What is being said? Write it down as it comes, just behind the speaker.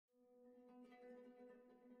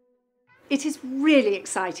It is really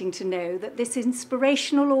exciting to know that this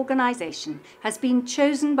inspirational organisation has been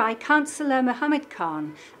chosen by Councillor Mohammed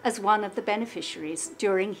Khan as one of the beneficiaries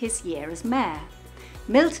during his year as Mayor.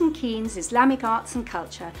 Milton Keynes Islamic Arts and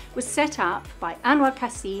Culture was set up by Anwar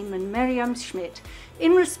Kasim and Miriam Schmidt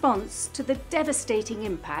in response to the devastating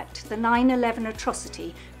impact the 9/11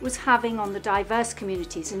 atrocity was having on the diverse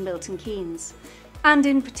communities in Milton Keynes, and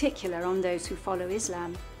in particular on those who follow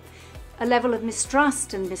Islam. A level of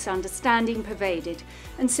mistrust and misunderstanding pervaded,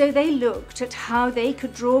 and so they looked at how they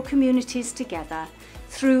could draw communities together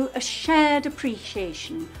through a shared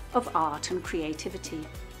appreciation of art and creativity.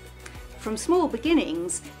 From small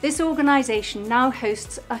beginnings, this organisation now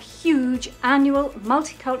hosts a huge annual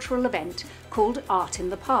multicultural event called Art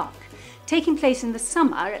in the Park, taking place in the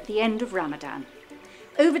summer at the end of Ramadan.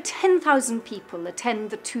 Over 10,000 people attend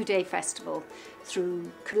the two-day festival.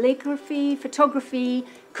 Through calligraphy, photography,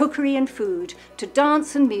 cookery and food, to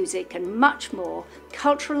dance and music and much more,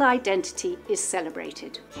 cultural identity is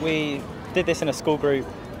celebrated. We did this in a school group,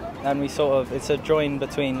 and it's a join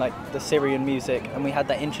between the Syrian music, and we had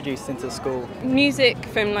that introduced into the school. Music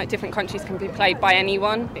from different countries can be played by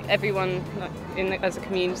anyone. Everyone as a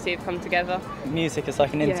community have come together. Music is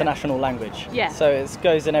like an international language, Yeah. So it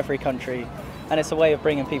goes in every country. And it's a way of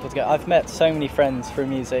bringing people together. I've met so many friends through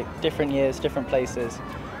music, different years, different places,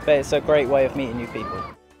 but it's a great way of meeting new people.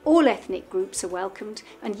 All ethnic groups are welcomed,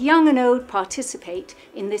 and young and old participate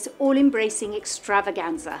in this all-embracing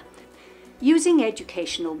extravaganza. Using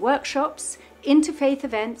educational workshops, interfaith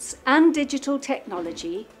events and digital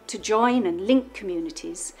technology to join and link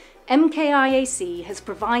communities, MKIAC has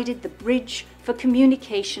provided the bridge for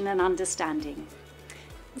communication and understanding.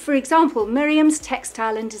 For example, Miriam's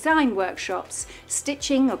textile and design workshops,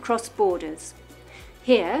 Stitching Across Borders.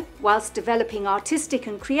 Here, whilst developing artistic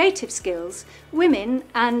and creative skills, women,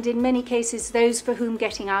 and in many cases those for whom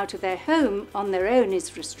getting out of their home on their own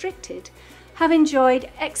is restricted, have enjoyed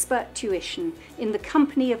expert tuition in the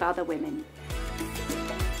company of other women.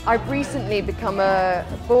 I've recently become a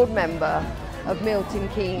board member of Milton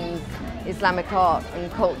Keynes Islamic Art and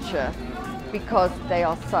Culture, because they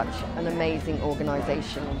are such an amazing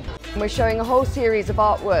organisation. We're showing a whole series of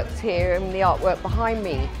artworks here and the artwork behind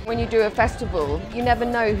me. When you do a festival, you never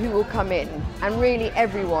know who will come in, and really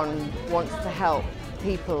everyone wants to help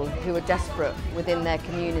people who are desperate within their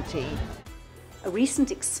community. A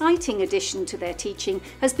recent exciting addition to their teaching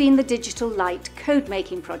has been the Digital Light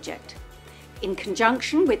code-making project. In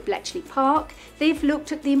conjunction with Bletchley Park, they've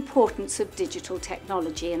looked at the importance of digital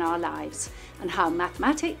technology in our lives and how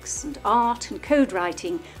mathematics and art and code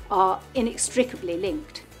writing are inextricably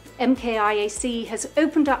linked. MKIAC has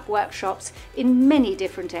opened up workshops in many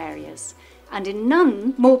different areas, and in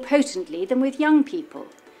none more potently than with young people.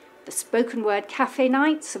 The spoken word cafe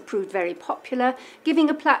nights have proved very popular,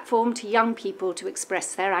 giving a platform to young people to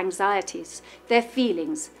express their anxieties, their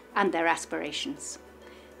feelings and their aspirations.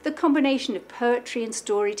 The combination of poetry and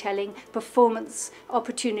storytelling, performance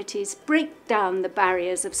opportunities break down the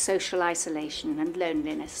barriers of social isolation and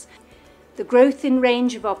loneliness. The growth in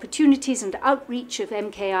range of opportunities and outreach of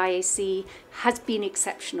MKIAC has been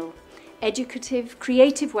exceptional. Educative,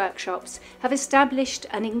 creative workshops have established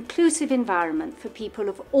an inclusive environment for people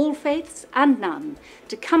of all faiths and none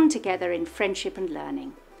to come together in friendship and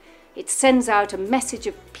learning. It sends out a message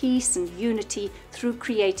of peace and unity through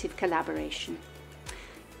creative collaboration.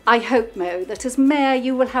 I hope, Mo, that as Mayor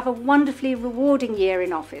you will have a wonderfully rewarding year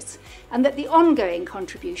in office, and that the ongoing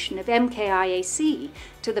contribution of MKIAC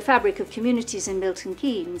to the fabric of communities in Milton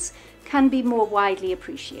Keynes can be more widely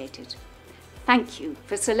appreciated. Thank you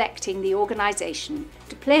for selecting the organisation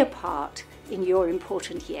to play a part in your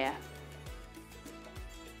important year.